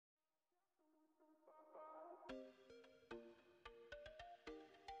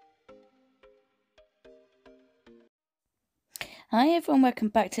Hi everyone, welcome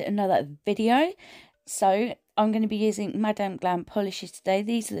back to another video. So I'm going to be using Madame Glam polishes today.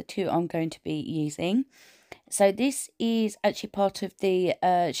 These are the two I'm going to be using. So this is actually part of the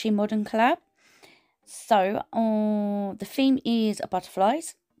Shemodern collab. So the theme is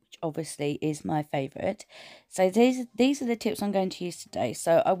butterflies, which obviously is my favourite. So these are the tips I'm going to use today.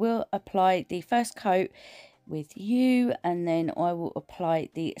 So I will apply the first coat with you, and then I will apply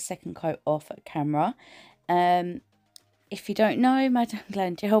the second coat off camera. If you don't know, Madame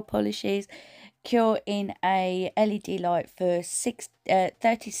Glam gel polishes cure in a LED light for 30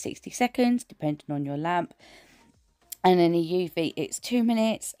 to 60 seconds, depending on your lamp. And in a UV, it's 2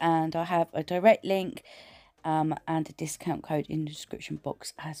 minutes. And I have a direct link and a discount code in the description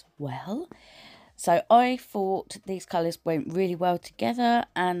box as well. So I thought these colours went really well together,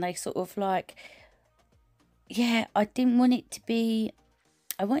 and they sort of like, yeah, I wanted it to be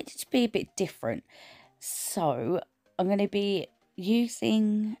a bit different. So I'm going to be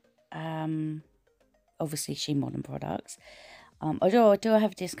using obviously Shemodern products. I do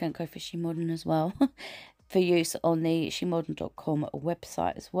have a discount code for Shemodern as well for use on the shemodern.com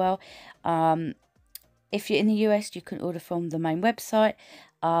website as well. If you're in the US, you can order from the main website.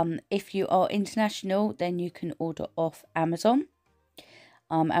 If you are international, then you can order off Amazon,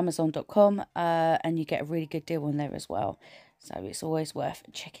 amazon.com, and you get a really good deal on there as well. So it's always worth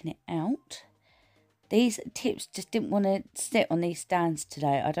checking it out. These tips just didn't want to sit on these stands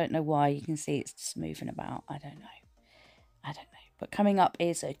today. I don't know why. You can see it's just moving about. I don't know. But coming up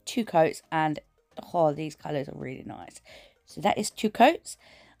is 2 coats, and oh, these colours are really nice. So that is 2 coats.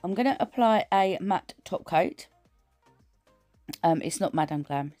 I'm going to apply a matte top coat. It's not Madame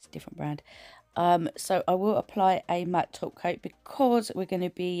Glam. It's a different brand. So I will apply a matte top coat because we're going to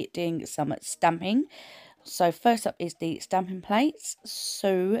be doing some stamping. So first up is the stamping plates.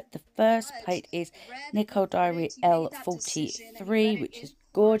 So the first plate is Nicole Diary L43, which is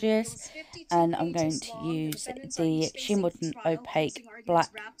gorgeous. And I'm going to use the Shemodern Opaque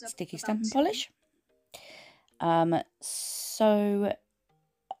Black Sticky Stamping Polish. So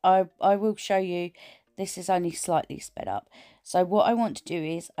I will show you, this is only slightly sped up. So what I want to do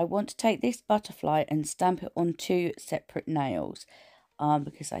is, I want to take this butterfly and stamp it on 2 separate nails.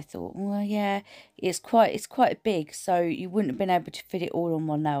 Because I thought, well, yeah, it's quite big, so you wouldn't have been able to fit it all on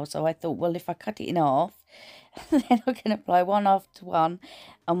one nail. So I thought, well, if I cut it in half, then I can apply one half to one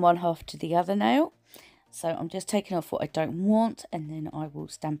and one half to the other nail. So I'm just taking off what I don't want, and then I will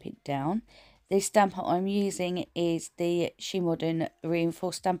stamp it down. This stamper I'm using is the Shemodern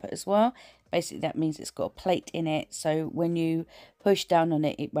reinforced stamper as well. Basically, that means it's got a plate in it, so when you push down on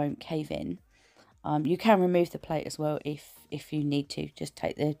it, it won't cave in. You can remove the plate as well if you need to. Just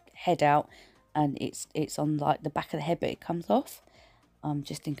take the head out, and it's on like the back of the head, but it comes off.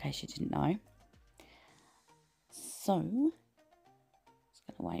 Just in case you didn't know. So just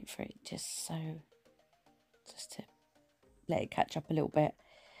gonna wait for it just to let it catch up a little bit.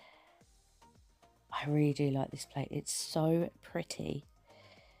 I really do like this plate. It's so pretty.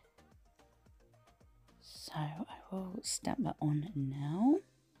 So I will stamp that on now.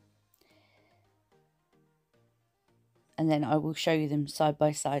 And then I will show you them side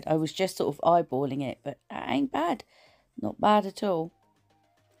by side. I was just sort of eyeballing it, but it ain't bad. Not bad at all.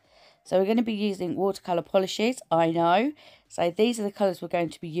 So we're going to be using watercolour polishes, I know. So these are the colours we're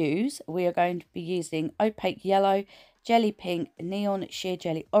going to be using. We are going to be using opaque yellow, jelly pink, neon sheer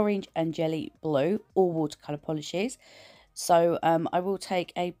jelly orange, and jelly blue, all watercolour polishes. So I will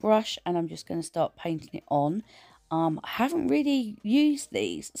take a brush, and I'm just going to start painting it on. I haven't really used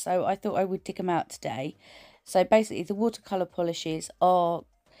these, so I thought I would dig them out today. So basically, the watercolour polishes are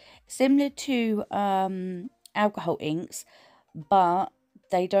similar to alcohol inks, but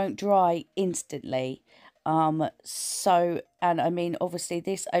they don't dry instantly. And I mean, obviously,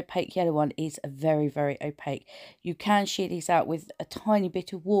 this opaque yellow one is very, very opaque. You can shear these out with a tiny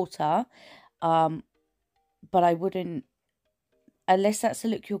bit of water, but I wouldn't, unless that's the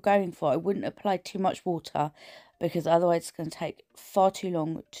look you're going for, I wouldn't apply too much water, because otherwise it's going to take far too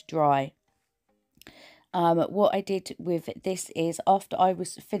long to dry. What I did with this is, after I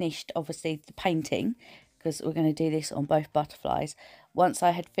was finished, obviously, the painting, because we're going to do this on both butterflies, once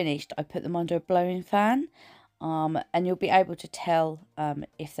I had finished, I put them under a blowing fan, and you'll be able to tell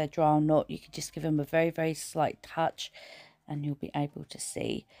if they're dry or not. You could just give them a very, very slight touch, and you'll be able to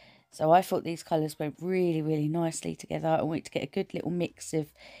see. So I thought these colours went really, really nicely together. I wanted to get a good little mix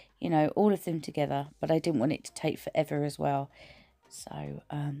of, you know, all of them together, but I didn't want it to take forever as well. So,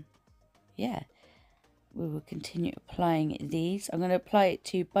 yeah. We will continue applying these. I'm going to apply it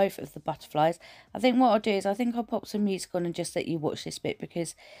to both of the butterflies. I think what I'll do is, I think I'll pop some music on and just let you watch this bit,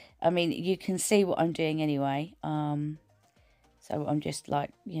 because I mean, you can see what I'm doing anyway. So So I'm just like,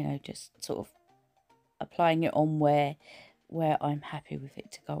 you know, just sort of applying it on where I'm happy with it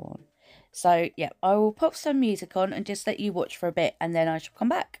to go on. So yeah, I will pop some music on and just let you watch for a bit, and then I shall come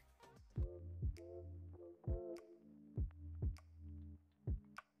back.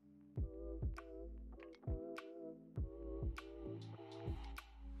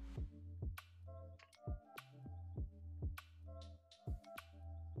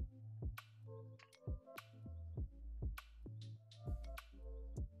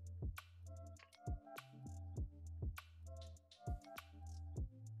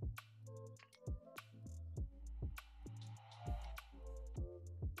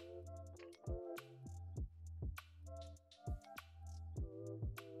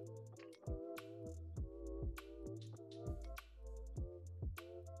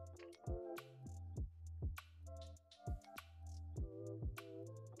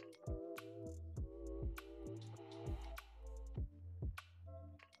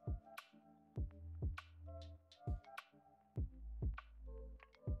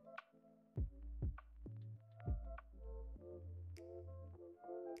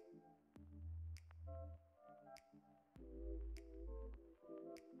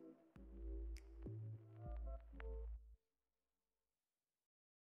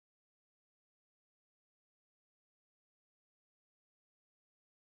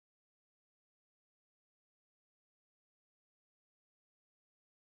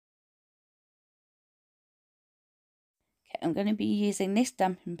 I'm going to be using this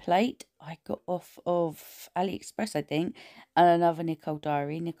stamping plate I got off of AliExpress, I think, and another Nicole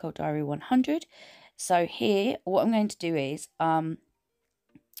Diary 100. So here, what I'm going to do is, I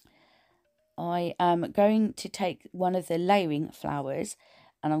am going to take one of the layering flowers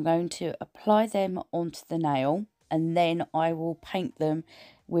and I'm going to apply them onto the nail, and then I will paint them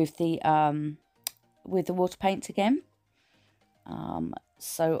with the water paints again.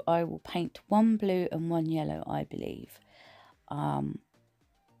 So I will paint one blue and one yellow, I believe.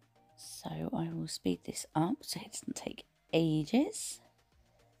 So I will speed this up so it doesn't take ages.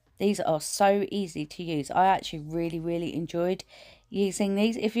 These are so easy to use. I actually really enjoyed using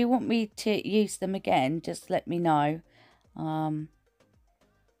these. If you want me to use them again, just let me know.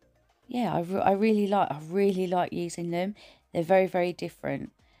 Yeah, I really like using them. They're very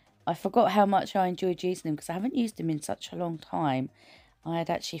different. I forgot how much I enjoyed using them because I haven't used them in such a long time. I had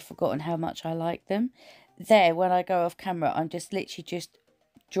actually forgotten how much I like them. There, when I go off camera, I'm just literally just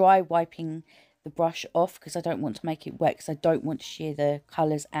dry wiping the brush off because I don't want to make it wet, because I don't want to shear the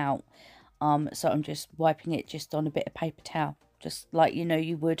colours out. So I'm just wiping it just on a bit of paper towel, just like, you know,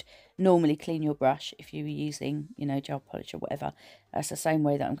 you would normally clean your brush if you were using, you know, gel polish or whatever. That's the same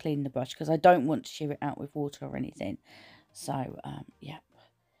way that I'm cleaning the brush, because I don't want to shear it out with water or anything. So yeah.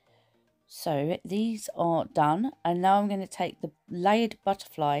 So these are done, and now I'm going to take the layered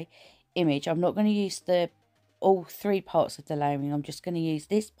butterfly image. I'm not going to use all three parts of the layering. I'm just going to use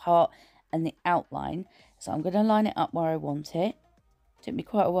this part and the outline. So I'm going to line it up where I want it. Took me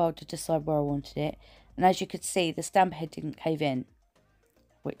quite a while to decide where I wanted it, and as you could see, the stamp head didn't cave in,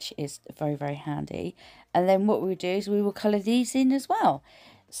 which is very handy. And then what we'll do is we will colour these in as well.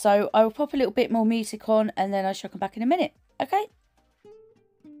 So I will pop a little bit more music on, and then I shall come back in a minute. Okay.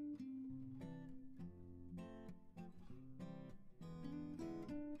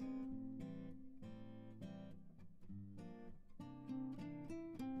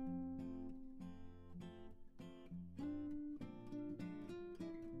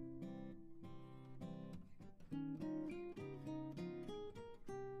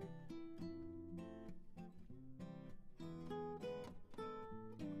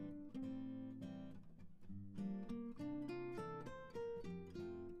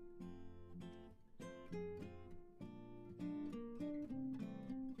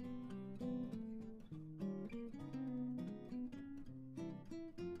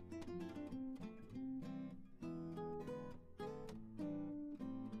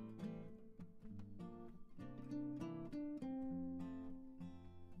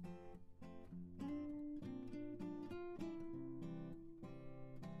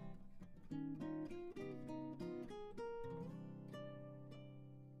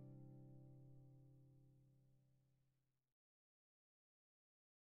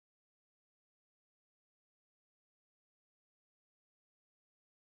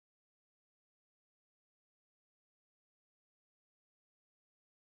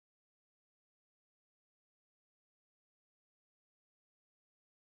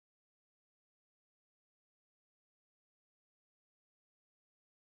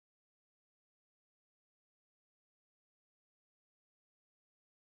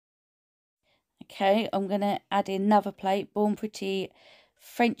 Okay, I'm going to add in another plate. Born Pretty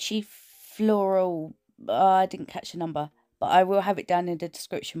Frenchy Floral. I didn't catch the number, but I will have it down in the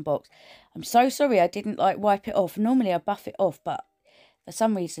description box. I'm so sorry I didn't like wipe it off. Normally I buff it off, but for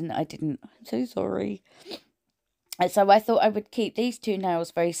some reason I didn't. I'm so sorry. And so I thought I would keep these two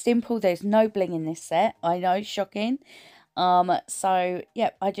nails very simple. There's no bling in this set. I know, shocking. So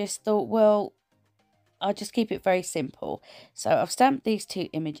yeah, I just thought, well, I'll just keep it very simple. So I've stamped these two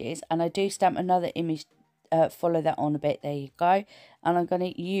images, and I do stamp another image, follow that on a bit. There you go. And I'm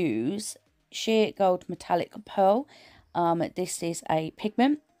going to use Sheer Gold Metallic Pearl. This is a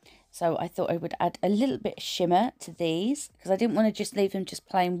pigment. So I thought I would add a little bit of shimmer to these, because I didn't want to just leave them just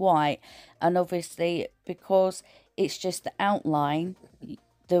plain white. And obviously, because it's just the outline,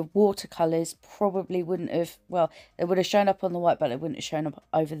 the watercolours probably wouldn't have, well, they would have shown up on the white, but they wouldn't have shown up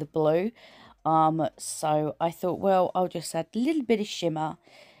over the blue. So I thought, well, I'll just add a little bit of shimmer.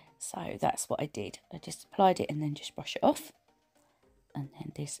 So that's what I did. I just applied it and then just brush it off. And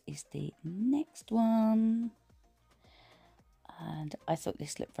then this is the next one. And I thought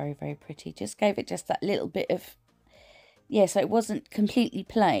this looked very, very pretty. Just gave it just that little bit of, yeah, so it wasn't completely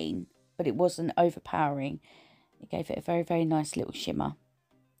plain, but it wasn't overpowering. It gave it a very, very nice little shimmer.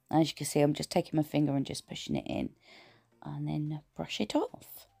 As you can see, I'm just taking my finger and just pushing it in. And then brush it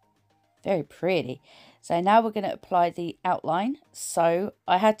off. Very pretty. So now we're going to apply the outline. So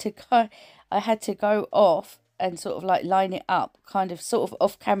I had to go off and sort of like line it up, kind of sort of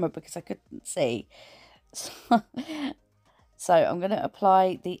off camera because I couldn't see. So I'm going to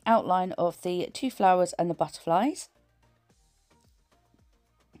apply the outline of the two flowers and the butterflies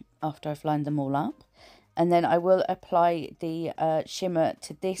after I've lined them all up. And then I will apply the shimmer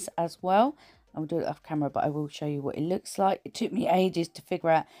to this as well. I'll do it off camera, but I will show you what it looks like. It took me ages to figure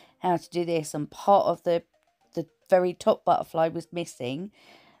out how to do this, and part of the very top butterfly was missing.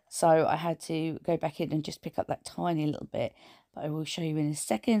 So I had to go back in and just pick up that tiny little bit. But I will show you in a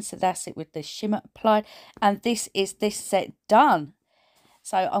second. So that's it with the shimmer applied. And this is this set done.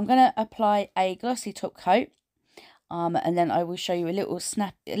 So I'm going to apply a glossy top coat. And then I will show you a little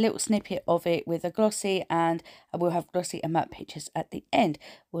snippet of it with a glossy, and I will have glossy and matte pictures at the end.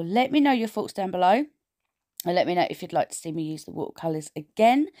 Well, let me know your thoughts down below, and let me know if you'd like to see me use the watercolours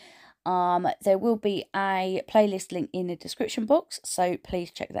again. There will be a playlist link in the description box, so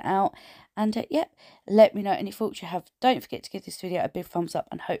please check that out. And yeah, let me know any thoughts you have. Don't forget to give this video a big thumbs up,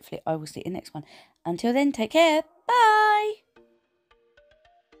 and hopefully I will see you in the next one. Until then, take care. Bye.